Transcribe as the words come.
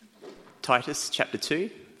Titus chapter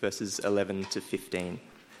 2, verses 11 to 15.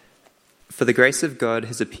 For the grace of God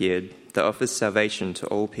has appeared that offers salvation to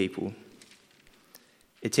all people.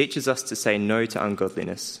 It teaches us to say no to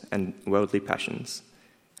ungodliness and worldly passions,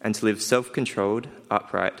 and to live self-controlled,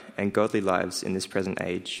 upright, and godly lives in this present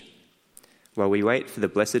age, while we wait for the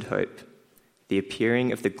blessed hope, the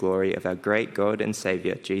appearing of the glory of our great God and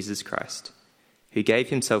Saviour, Jesus Christ, who gave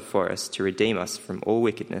himself for us to redeem us from all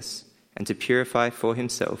wickedness and to purify for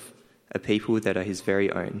himself a people that are his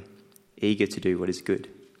very own, eager to do what is good.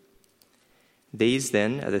 These,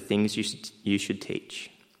 then, are the things you should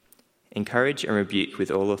teach. Encourage and rebuke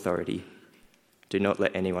with all authority. Do not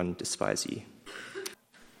let anyone despise you.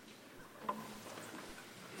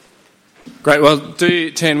 Great, well,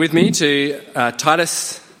 do turn with me to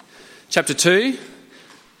Titus chapter 2,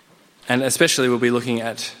 and especially we'll be looking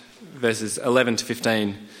at verses 11 to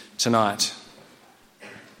 15 tonight.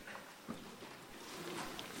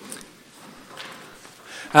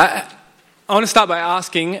 I want to start by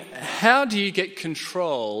asking, how do you get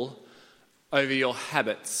control over your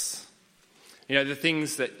habits? You know, the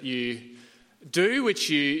things that you do which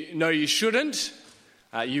you know you shouldn't,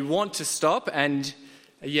 you want to stop, and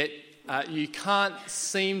yet you can't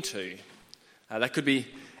seem to. That could be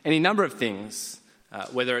any number of things,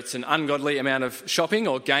 whether it's an ungodly amount of shopping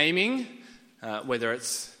or gaming, whether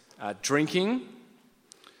it's drinking,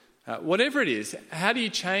 whatever it is. How do you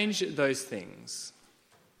change those things?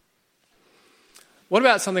 What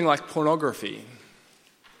about something like pornography?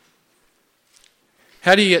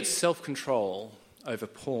 How do you get self-control over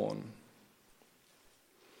porn?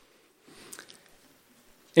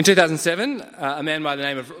 In 2007, a man by the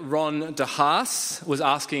name of Ron DeHaas was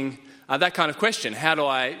asking that kind of question: how do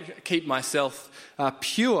I keep myself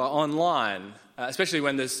pure online, especially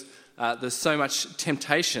when there's so much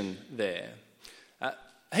temptation there?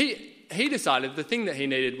 He decided the thing that he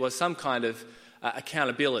needed was some kind of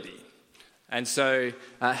accountability. And so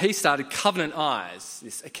he started Covenant Eyes,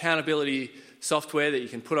 this accountability software that you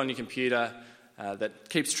can put on your computer that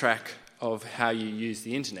keeps track of how you use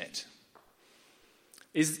the internet.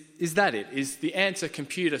 Is that it? Is the answer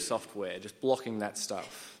computer software, just blocking that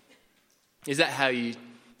stuff? Is that how you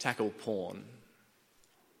tackle porn?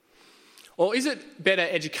 Or is it better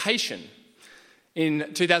education?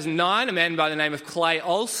 In 2009, a man by the name of Clay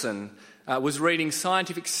Olson was reading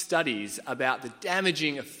scientific studies about the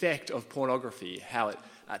damaging effect of pornography, how it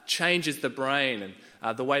changes the brain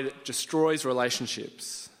and the way that it destroys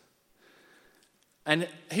relationships. And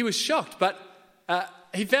he was shocked, but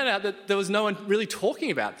he found out that there was no one really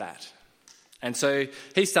talking about that. And so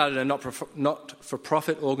he started a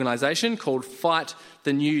not-for-profit organisation called Fight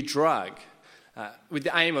the New Drug, with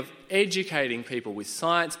the aim of educating people with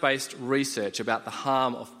science-based research about the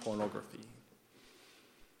harm of pornography.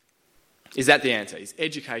 Is that the answer? Is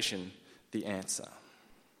education the answer?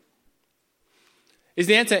 Is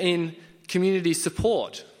the answer in community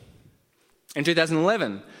support? In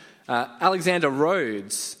 2011, Alexander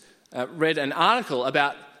Rhodes read an article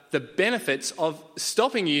about the benefits of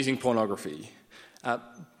stopping using pornography.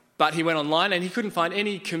 But he went online and he couldn't find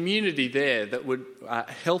any community there that would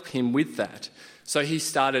help him with that. So he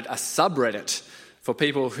started a subreddit for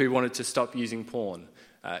people who wanted to stop using porn.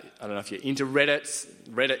 I don't know if you're into Reddit.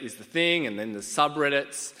 Reddit is the thing, and then the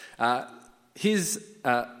subreddits. His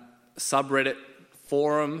subreddit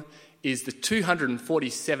forum is the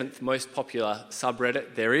 247th most popular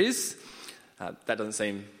subreddit there is. That doesn't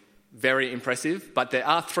seem very impressive, but there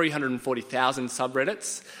are 340,000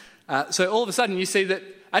 subreddits. So all of a sudden you see that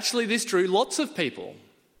actually this drew lots of people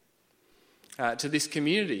to this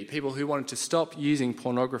community, people who wanted to stop using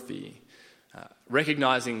pornography,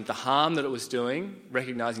 recognising the harm that it was doing,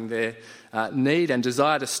 recognising their need and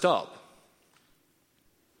desire to stop.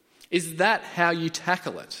 Is that how you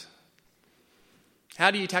tackle it?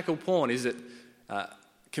 How do you tackle porn? Is it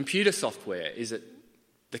computer software? Is it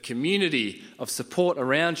the community of support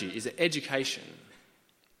around you? Is it education?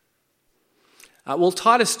 Well,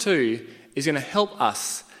 Titus 2 is going to help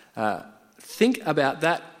us think about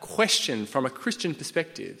that question from a Christian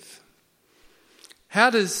perspective. How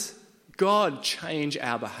does God change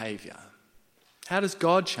our behaviour? How does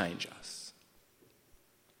God change us?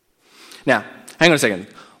 Now, hang on a second.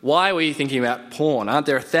 Why are we thinking about porn? Aren't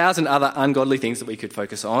there 1,000 other ungodly things that we could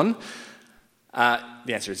focus on?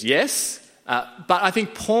 The answer is yes. But I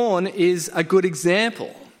think porn is a good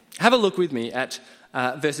example. Have a look with me at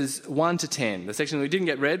verses 1 to 10, the section we didn't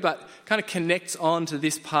get read, but kind of connects on to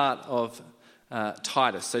this part of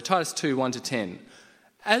Titus. So Titus 2, 1 to 10.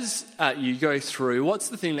 As you go through, what's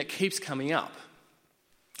the thing that keeps coming up?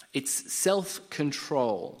 It's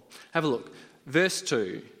self-control. Have a look. Verse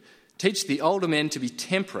 2. Teach the older men to be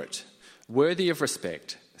temperate, worthy of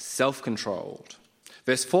respect, self-controlled.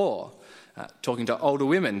 Verse 4, talking to older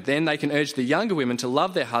women, then they can urge the younger women to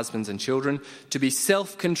love their husbands and children, to be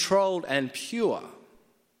self-controlled and pure.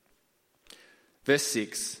 Verse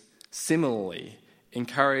 6, similarly,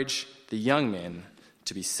 encourage the young men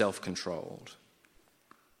to be self-controlled.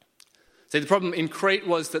 See, the problem in Crete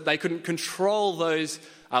was that they couldn't control those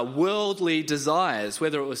worldly desires,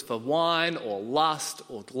 whether it was for wine or lust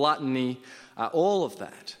or gluttony, all of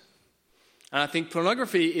that. And I think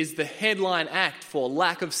pornography is the headline act for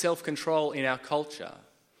lack of self-control in our culture.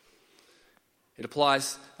 It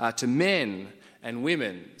applies to men and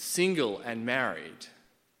women, single and married,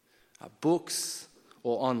 books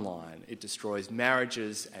or online. It destroys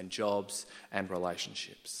marriages and jobs and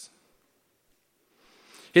relationships.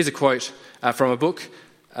 Here's a quote from a book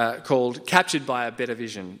called Captured by a Better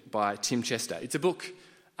Vision by Tim Chester. It's a book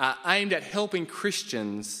aimed at helping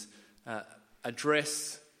Christians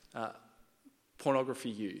address pornography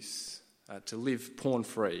use, to live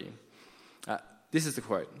porn-free. This is the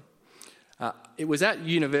quote. It was at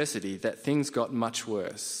university that things got much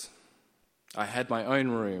worse. I had my own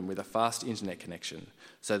room with a fast internet connection,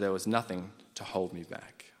 so there was nothing to hold me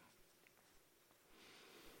back.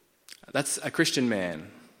 That's a Christian man.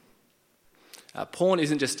 Porn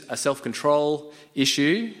isn't just a self-control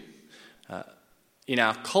issue. In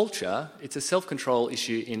our culture, it's a self-control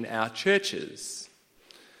issue in our churches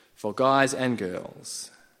for guys and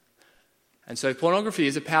girls. And so pornography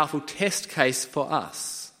is a powerful test case for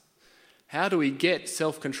us. How do we get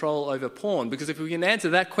self-control over porn? Because if we can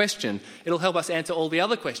answer that question, it'll help us answer all the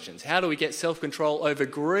other questions. How do we get self-control over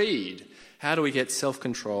greed? How do we get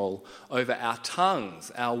self-control over our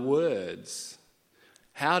tongues, our words?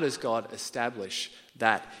 How does God establish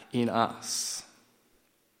that in us?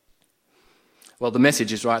 Well, the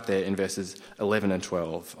message is right there in verses 11 and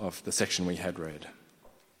 12 of the section we had read.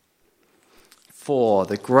 For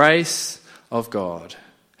the grace of God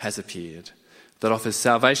has appeared that offers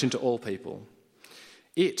salvation to all people.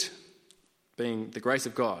 It, being the grace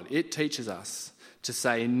of God, it teaches us to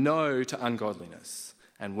say no to ungodliness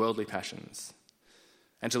and worldly passions,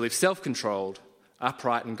 and to live self-controlled,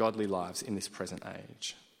 upright and godly lives in this present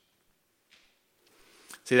age.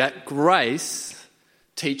 See, that grace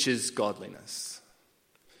teaches godliness.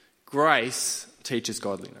 Grace teaches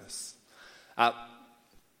godliness.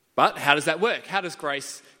 But how does that work? How does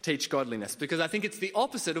grace teach godliness? Because I think it's the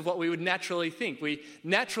opposite of what we would naturally think. We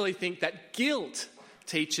naturally think that guilt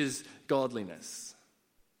teaches godliness.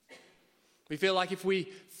 We feel like if we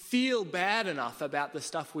feel bad enough about the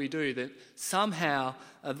stuff we do, that somehow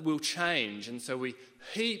we'll change. And so we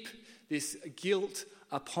heap this guilt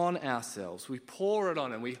upon ourselves. We pour it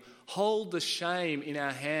on and we hold the shame in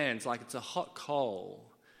our hands like it's a hot coal.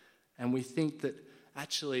 And we think that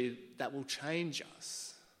actually that will change us.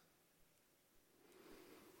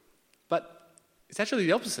 But it's actually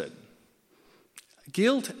the opposite.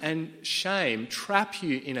 Guilt and shame trap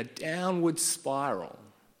you in a downward spiral.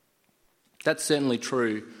 That's certainly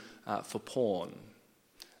true for porn.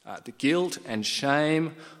 The guilt and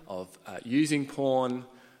shame of using porn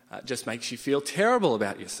just makes you feel terrible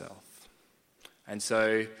about yourself. And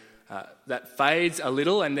so that fades a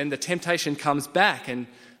little, and then the temptation comes back,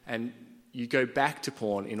 and you go back to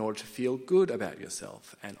porn in order to feel good about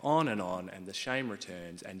yourself, and the shame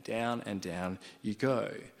returns, and down you go.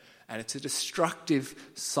 And it's a destructive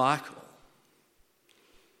cycle.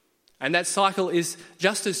 And that cycle is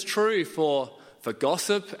just as true for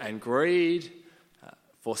gossip and greed,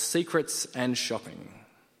 for secrets and shopping.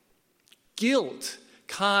 Guilt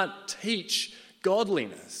can't teach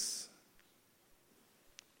godliness.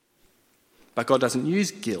 But God doesn't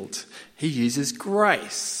use guilt, he uses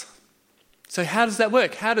grace. So how does that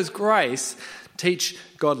work? How does grace teach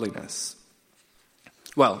godliness?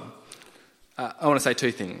 Well, I want to say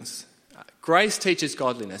two things. Grace teaches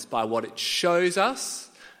godliness by what it shows us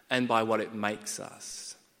and by what it makes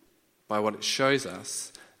us. By what it shows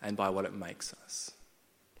us and by what it makes us.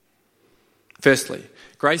 Firstly,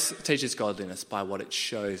 grace teaches godliness by what it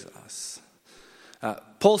shows us.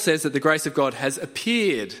 Paul says that the grace of God has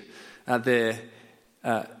appeared there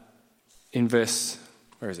in verse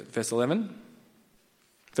 11?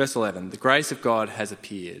 Verse 11, the grace of God has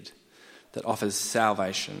appeared that offers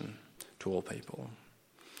salvation to all people.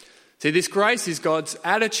 See, this grace is God's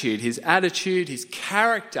attitude, his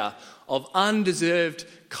character of undeserved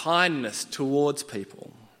kindness towards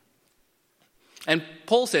people. And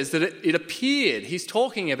Paul says that it appeared. He's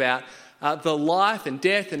talking about the life and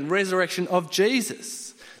death and resurrection of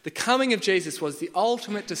Jesus. The coming of Jesus was the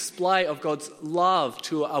ultimate display of God's love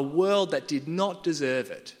to a world that did not deserve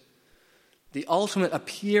it. The ultimate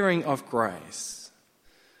appearing of grace.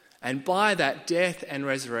 And by that death and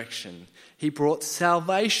resurrection, he brought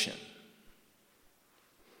salvation.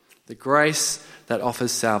 The grace that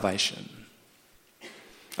offers salvation.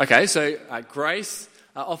 Okay, so grace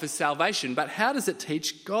offers salvation, but how does it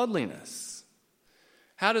teach godliness?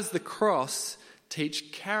 How does the cross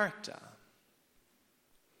teach character?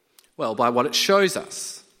 Well, by what it shows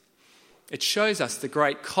us. It shows us the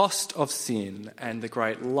great cost of sin and the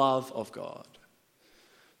great love of God.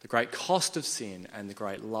 The great cost of sin and the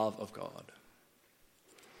great love of God.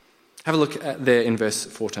 Have a look at there in verse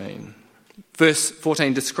 14. Verse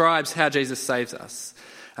 14 describes how Jesus saves us.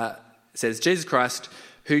 It says, Jesus Christ,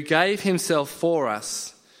 who gave himself for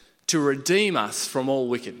us to redeem us from all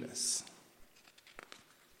wickedness.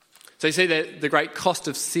 So you see the great cost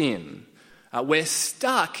of sin. We're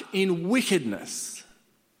stuck in wickedness.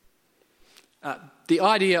 The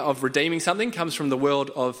idea of redeeming something comes from the world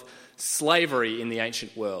of slavery in the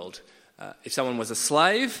ancient world. If someone was a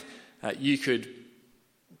slave, you could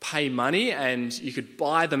pay money and you could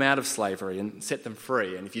buy them out of slavery and set them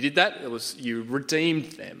free. And if you did that, you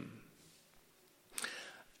redeemed them.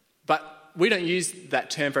 But we don't use that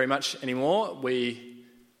term very much anymore. We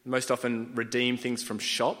most often redeem things from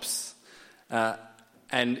shops.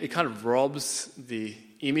 And it kind of robs the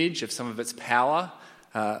image of some of its power.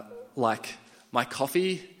 Like my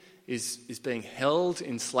coffee is being held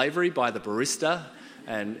in slavery by the barista,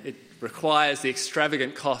 and it requires the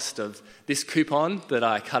extravagant cost of this coupon that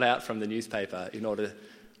I cut out from the newspaper in order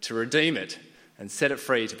to redeem it and set it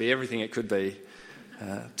free to be everything it could be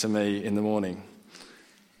to me in the morning.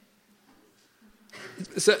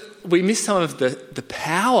 So we miss some of the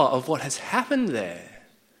power of what has happened there.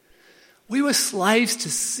 We were slaves to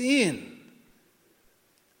sin,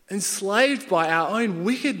 enslaved by our own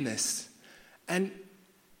wickedness, and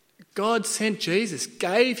God sent Jesus,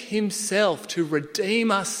 gave himself to redeem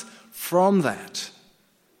us from that.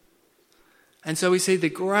 And so we see the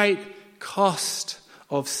great cost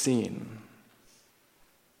of sin.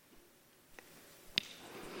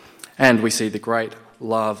 And we see the great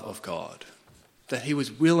love of God, that he was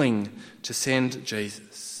willing to send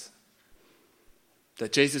Jesus.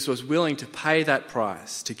 That Jesus was willing to pay that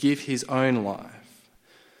price, to give his own life.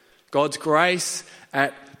 God's grace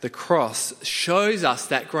at the cross shows us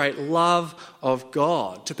that great love of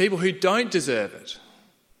God to people who don't deserve it.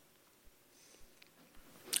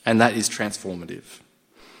 And that is transformative.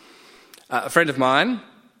 A friend of mine,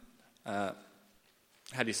 how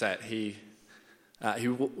do you say it? He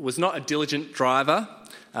was not a diligent driver.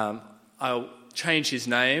 I'll change his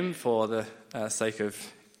name for the sake of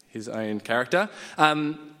his own character.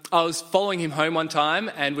 I was following him home one time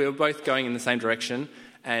and we were both going in the same direction,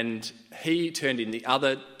 and he turned in the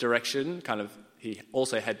other direction, he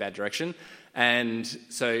also had bad direction, and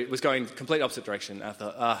so it was going complete opposite direction. I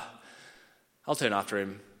thought, I'll turn after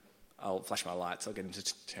him, I'll flash my lights, I'll get him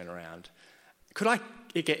to turn around. Could I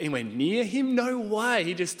get anywhere near him? No way.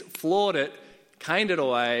 He just floored it, caned it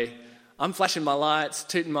away. I'm flashing my lights,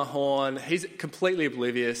 tooting my horn. He's completely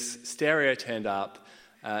oblivious. Stereo turned up.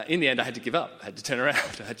 In the end, I had to give up. I had to turn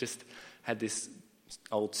around. I just had this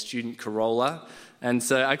old student Corolla, and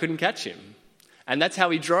so I couldn't catch him. And that's how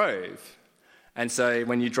he drove. And so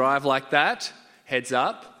when you drive like that, heads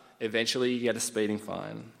up, eventually you get a speeding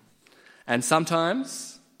fine. And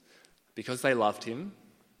sometimes, because they loved him,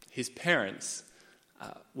 his parents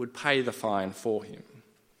would pay the fine for him.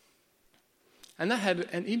 And that had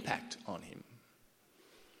an impact on him,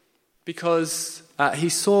 because he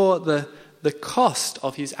saw the cost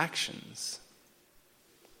of his actions.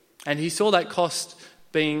 And he saw that cost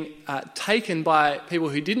being taken by people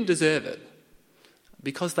who didn't deserve it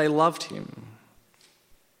because they loved him.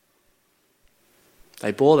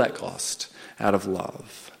 They bore that cost out of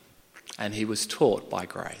love, and he was taught by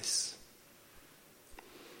grace.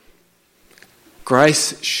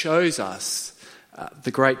 Grace shows us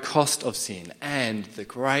the great cost of sin and the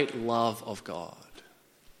great love of God.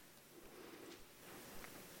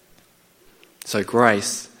 So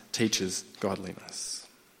grace teaches godliness.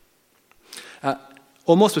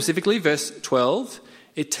 Or more specifically, verse 12,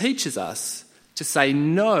 it teaches us to say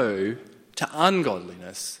no to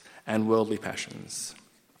ungodliness and worldly passions.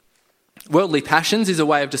 Worldly passions is a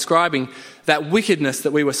way of describing that wickedness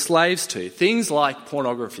that we were slaves to. Things like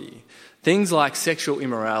pornography, things like sexual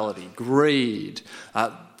immorality, greed,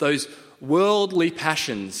 those worldly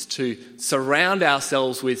passions to surround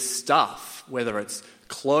ourselves with stuff, whether it's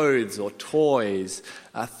clothes or toys,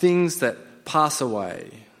 things that pass away.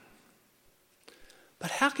 But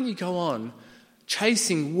how can you go on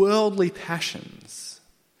chasing worldly passions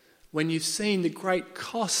when you've seen the great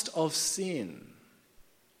cost of sin?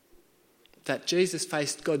 that Jesus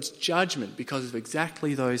faced God's judgment because of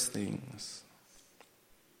exactly those things.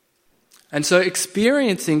 And so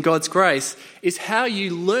experiencing God's grace is how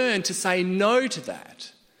you learn to say no to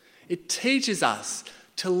that. It teaches us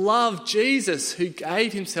to love Jesus who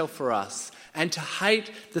gave himself for us and to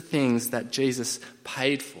hate the things that Jesus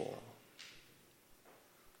paid for.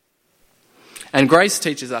 And grace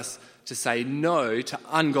teaches us to say no to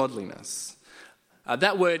ungodliness.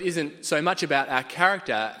 That word isn't so much about our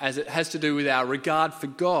character as it has to do with our regard for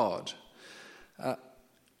God.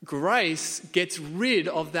 Grace gets rid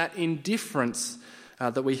of that indifference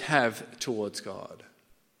that we have towards God.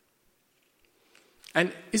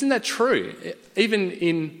 And isn't that true? Even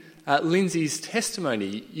in Lindsay's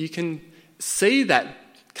testimony, you can see that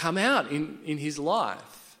come out in his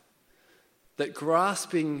life. That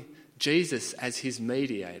grasping Jesus as his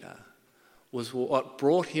mediator was what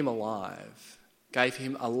brought him alive, gave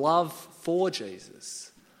him a love for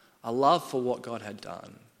Jesus, a love for what God had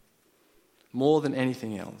done, more than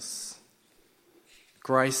anything else.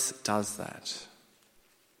 Grace does that.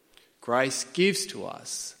 Grace gives to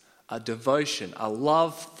us a devotion, a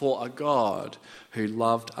love for a God who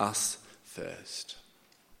loved us first.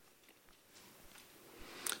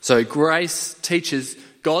 So grace teaches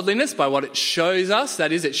godliness by what it shows us.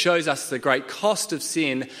 That is, it shows us the great cost of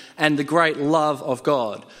sin and the great love of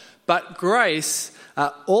God. But grace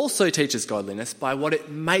also teaches godliness by what it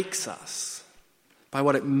makes us. By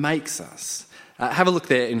what it makes us. Have a look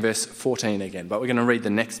there in verse 14 again, but we're going to read the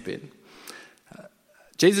next bit.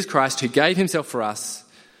 Jesus Christ, who gave himself for us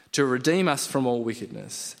to redeem us from all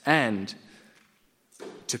wickedness and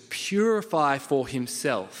to purify for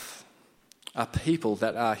himself a people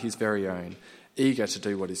that are his very own, eager to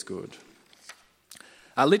do what is good.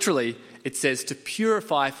 Literally, it says to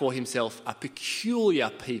purify for himself a peculiar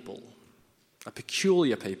people. A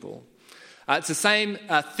peculiar people. It's the same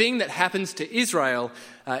thing that happens to Israel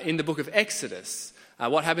in the book of Exodus.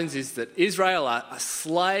 What happens is that Israel are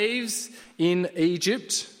slaves in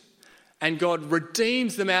Egypt, and God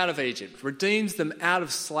redeems them out of Egypt, redeems them out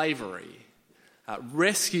of slavery,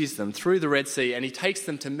 rescues them through the Red Sea, and he takes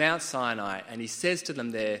them to Mount Sinai, and he says to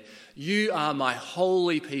them there, "You are my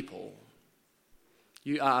holy people.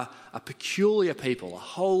 You are a peculiar people, a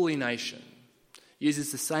holy nation."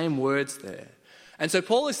 Uses the same words there. And so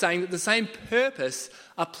Paul is saying that the same purpose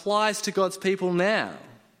applies to God's people now.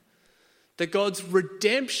 That God's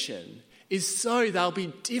redemption is so they'll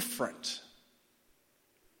be different.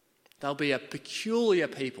 They'll be a peculiar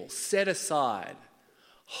people, set aside,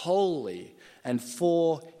 holy, and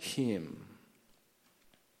for him.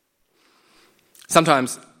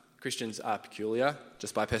 Sometimes Christians are peculiar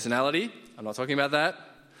just by personality. I'm not talking about that.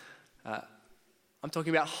 I'm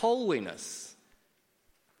talking about holiness.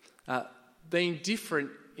 Being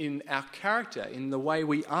different in our character, in the way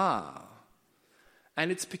we are.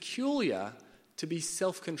 And it's peculiar to be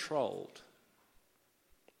self-controlled.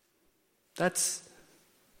 That's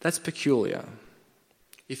peculiar.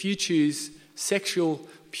 If you choose sexual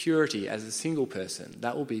purity as a single person,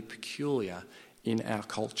 that will be peculiar in our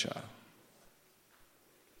culture.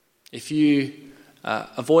 If you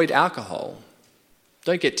avoid alcohol,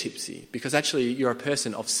 don't get tipsy, because actually you're a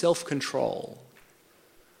person of self-control.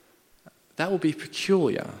 That will be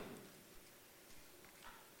peculiar.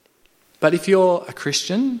 But if you're a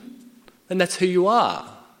Christian, then that's who you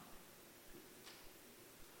are.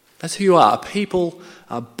 That's who you are. People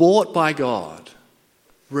are bought by God,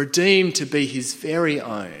 redeemed to be his very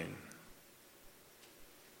own.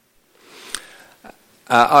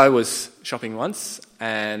 I was shopping once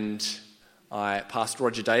and I passed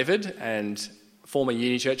Roger David, and former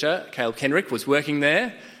uni churcher Caleb Kenrick was working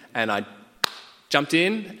there, and I jumped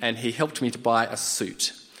in and he helped me to buy a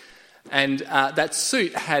suit. And that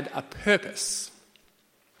suit had a purpose.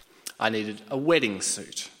 I needed a wedding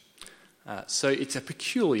suit. So it's a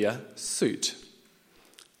peculiar suit.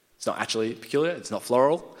 It's not actually peculiar, it's not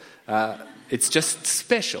floral. It's just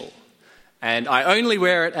special. And I only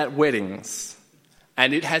wear it at weddings.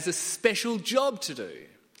 And it has a special job to do.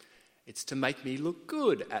 It's to make me look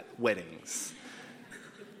good at weddings.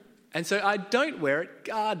 And so I don't wear it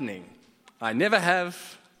gardening. I never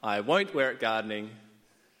have. I won't wear it gardening.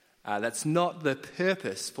 That's not the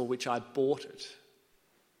purpose for which I bought it.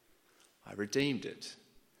 I redeemed it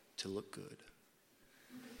to look good.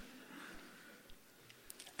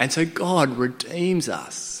 And so God redeems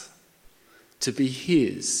us to be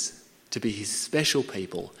his special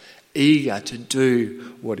people, eager to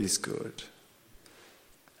do what is good.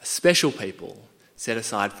 A special people set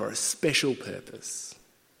aside for a special purpose.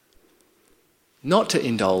 Not to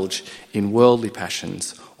indulge in worldly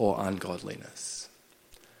passions or ungodliness.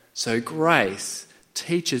 So grace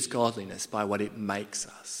teaches godliness by what it makes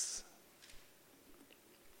us.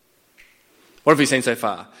 What have we seen so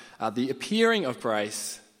far? The appearing of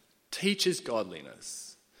grace teaches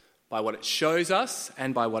godliness by what it shows us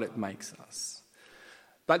and by what it makes us.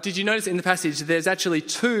 But did you notice in the passage there's actually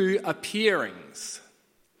two appearings?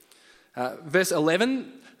 Verse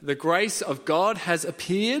 11, the grace of God has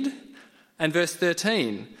appeared. And verse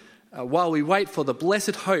 13, while we wait for the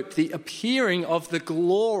blessed hope, the appearing of the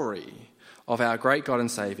glory of our great God and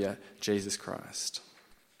Saviour, Jesus Christ.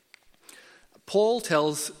 Paul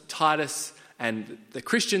tells Titus and the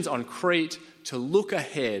Christians on Crete to look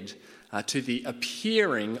ahead to the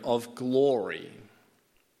appearing of glory.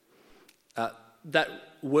 That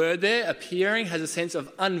word there, appearing, has a sense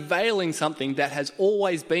of unveiling something that has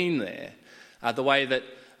always been there. The way that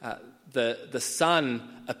the sun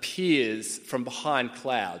appears from behind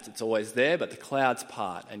clouds. It's always there, but the clouds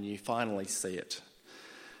part and you finally see it.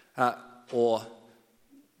 Or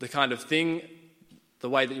the kind of thing, the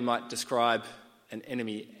way that you might describe an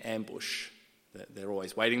enemy ambush. They're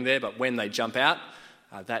always waiting there, but when they jump out,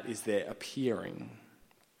 that is their appearing.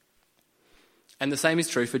 And the same is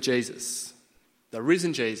true for Jesus. The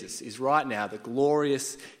risen Jesus is right now the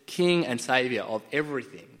glorious King and Saviour of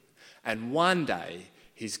everything. And one day,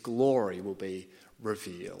 his glory will be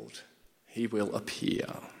revealed. He will appear.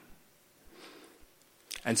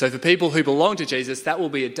 And so for people who belong to Jesus, that will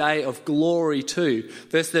be a day of glory too.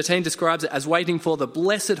 Verse 13 describes it as waiting for the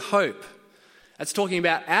blessed hope. That's talking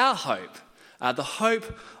about our hope, the hope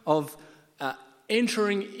of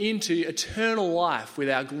entering into eternal life with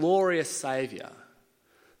our glorious Saviour,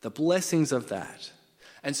 the blessings of that.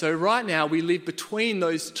 And so right now we live between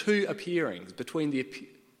those two appearings, between the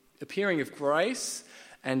appearing of grace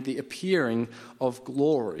and the appearing of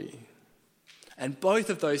glory. And both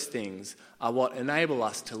of those things are what enable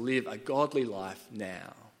us to live a godly life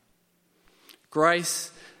now.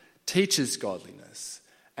 Grace teaches godliness,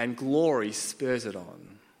 and glory spurs it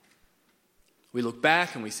on. We look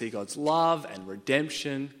back and we see God's love and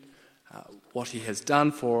redemption, what he has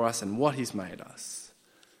done for us and what he's made us.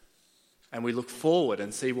 And we look forward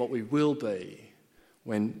and see what we will be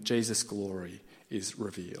when Jesus' glory is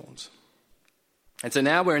revealed. And so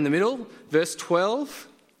now we're in the middle. Verse 12,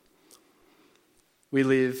 we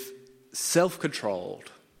live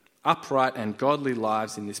self-controlled, upright and godly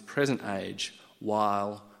lives in this present age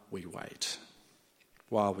while we wait.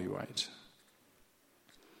 While we wait.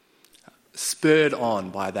 Spurred on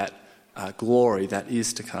by that glory that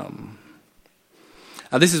is to come.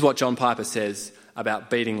 This is what John Piper says about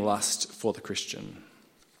beating lust for the Christian.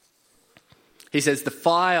 He says, the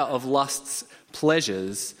fire of lust's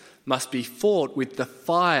pleasures must be fought with the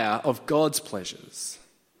fire of God's pleasures.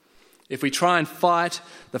 If we try and fight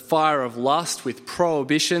the fire of lust with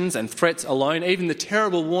prohibitions and threats alone, even the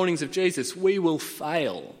terrible warnings of Jesus, we will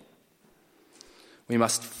fail. We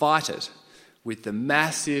must fight it with the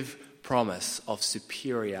massive promise of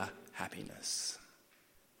superior happiness.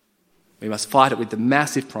 We must fight it with the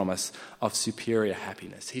massive promise of superior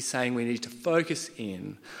happiness. He's saying we need to focus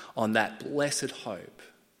in on that blessed hope.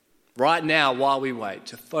 Right now, while we wait,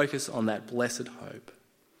 to focus on that blessed hope.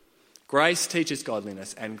 Grace teaches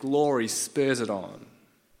godliness and glory spurs it on.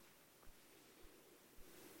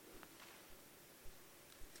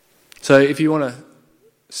 So if you want to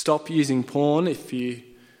stop using porn, if you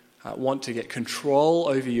want to get control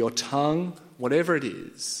over your tongue, whatever it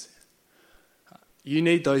is, you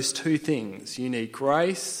need those two things. You need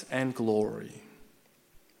grace and glory.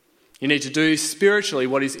 You need to do spiritually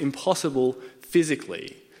what is impossible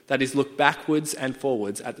physically. That is, look backwards and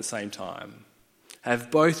forwards at the same time.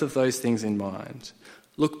 Have both of those things in mind.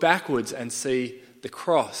 Look backwards and see the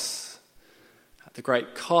cross, the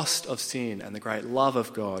great cost of sin and the great love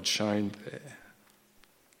of God shown there.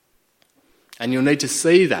 And you'll need to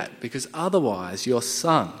see that because otherwise you're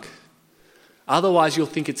sunk. Otherwise you'll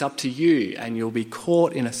think it's up to you and you'll be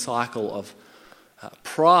caught in a cycle of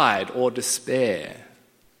pride or despair,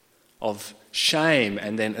 of shame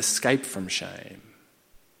and then escape from shame.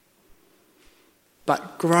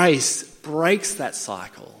 But grace breaks that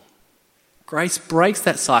cycle. Grace breaks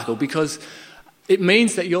that cycle because it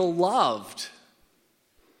means that you're loved.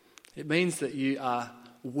 It means that you are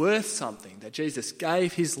worth something, that Jesus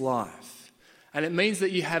gave his life. And it means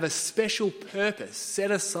that you have a special purpose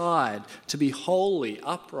set aside to be holy,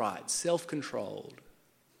 upright, self-controlled.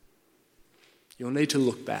 You'll need to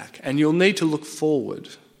look back and you'll need to look forward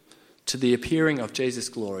to the appearing of Jesus'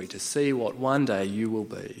 glory to see what one day you will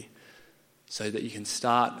be so that you can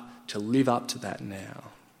start to live up to that now.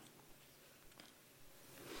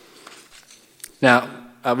 Now,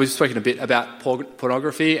 we've spoken a bit about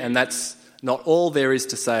pornography, and that's not all there is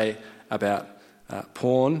to say about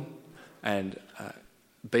porn and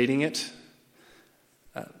beating it.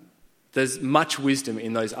 There's much wisdom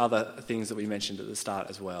in those other things that we mentioned at the start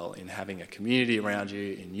as well, in having a community around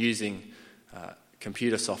you, in using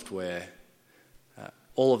computer software.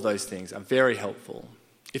 All of those things are very helpful.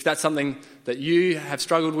 If that's something that you have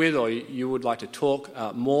struggled with, or you would like to talk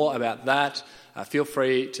more about that, feel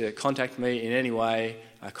free to contact me in any way.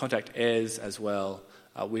 Contact Ez as well.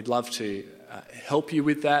 We'd love to help you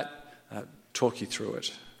with that, talk you through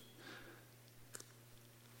it.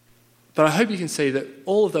 But I hope you can see that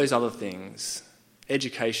all of those other things,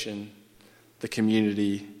 education, the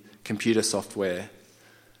community, computer software,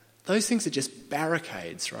 those things are just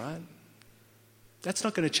barricades, right? That's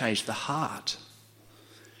not going to change the heart.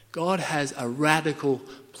 God has a radical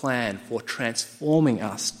plan for transforming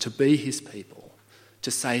us to be his people,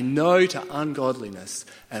 to say no to ungodliness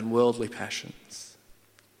and worldly passions.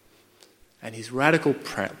 And his radical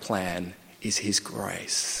plan is his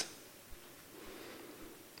grace.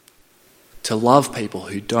 To love people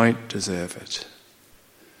who don't deserve it.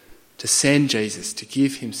 To send Jesus to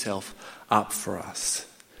give himself up for us.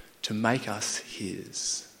 To make us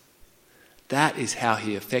his. That is how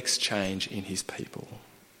he effects change in his people.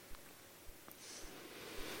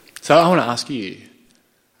 So I want to ask you,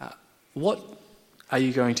 what are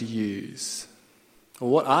you going to use? Or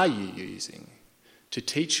what are you using to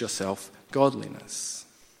teach yourself godliness?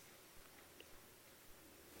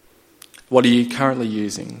 What are you currently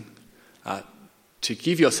using to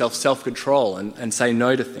give yourself self-control and say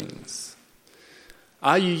no to things?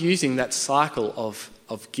 Are you using that cycle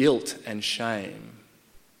of guilt and shame,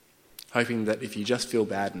 hoping that if you just feel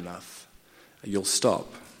bad enough, you'll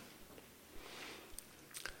stop?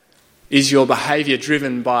 Is your behaviour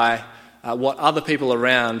driven by what other people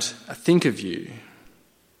around think of you?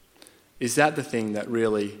 Is that the thing that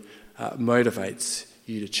really motivates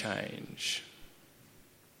you to change?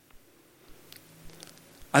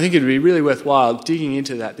 I think it would be really worthwhile digging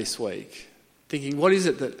into that this week, thinking, what is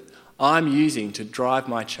it that I'm using to drive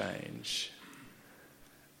my change?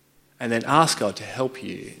 And then ask God to help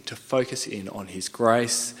you to focus in on his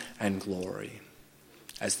grace and glory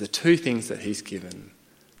as the two things that he's given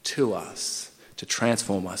to us to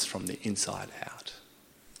transform us from the inside out.